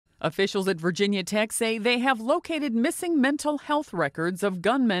Officials at Virginia Tech say they have located missing mental health records of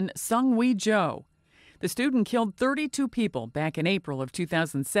gunman Seung-Hui Cho. The student killed 32 people back in April of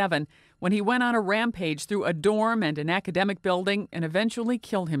 2007 when he went on a rampage through a dorm and an academic building and eventually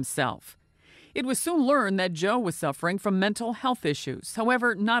killed himself. It was soon learned that Joe was suffering from mental health issues.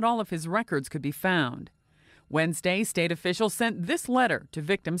 However, not all of his records could be found. Wednesday, state officials sent this letter to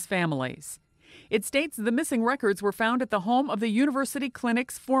victims' families. It states the missing records were found at the home of the university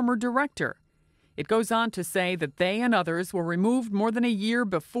clinic's former director. It goes on to say that they and others were removed more than a year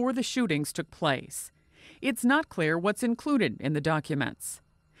before the shootings took place. It's not clear what's included in the documents.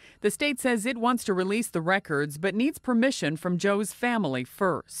 The state says it wants to release the records but needs permission from Joe's family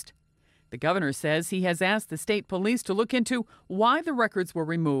first. The governor says he has asked the state police to look into why the records were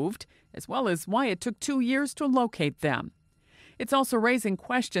removed, as well as why it took 2 years to locate them. It's also raising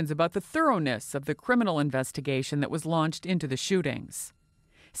questions about the thoroughness of the criminal investigation that was launched into the shootings.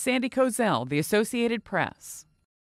 Sandy Kozel, The Associated Press.